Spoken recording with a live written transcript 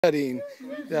Setting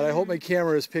that I hope my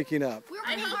camera is picking up.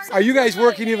 Are you guys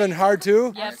working even hard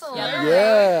too? Absolutely.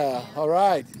 Yeah. All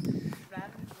right.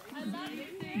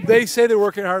 They say they're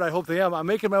working hard. I hope they am. I'm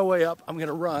making my way up. I'm going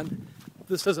to run.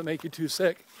 This doesn't make you too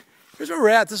sick. Here's where we're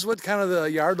at. This is what kind of the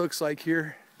yard looks like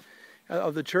here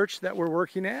of the church that we're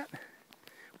working at,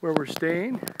 where we're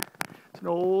staying. It's an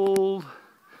old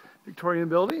Victorian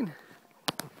building.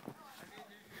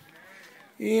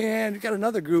 And we've got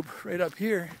another group right up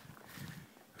here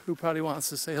who probably wants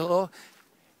to say hello.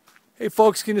 Hey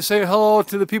folks, can you say hello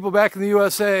to the people back in the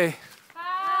USA?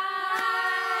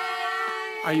 Hi!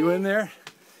 Are you in there?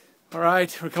 All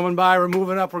right, we're coming by, we're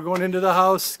moving up, we're going into the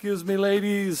house. Excuse me,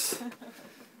 ladies.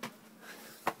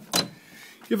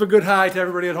 Give a good hi to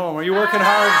everybody at home. Are you working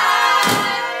hard?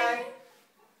 Hi!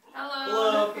 Hello.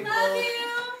 Hello, people. Love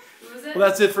you. Well,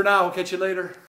 that's it for now. We'll catch you later.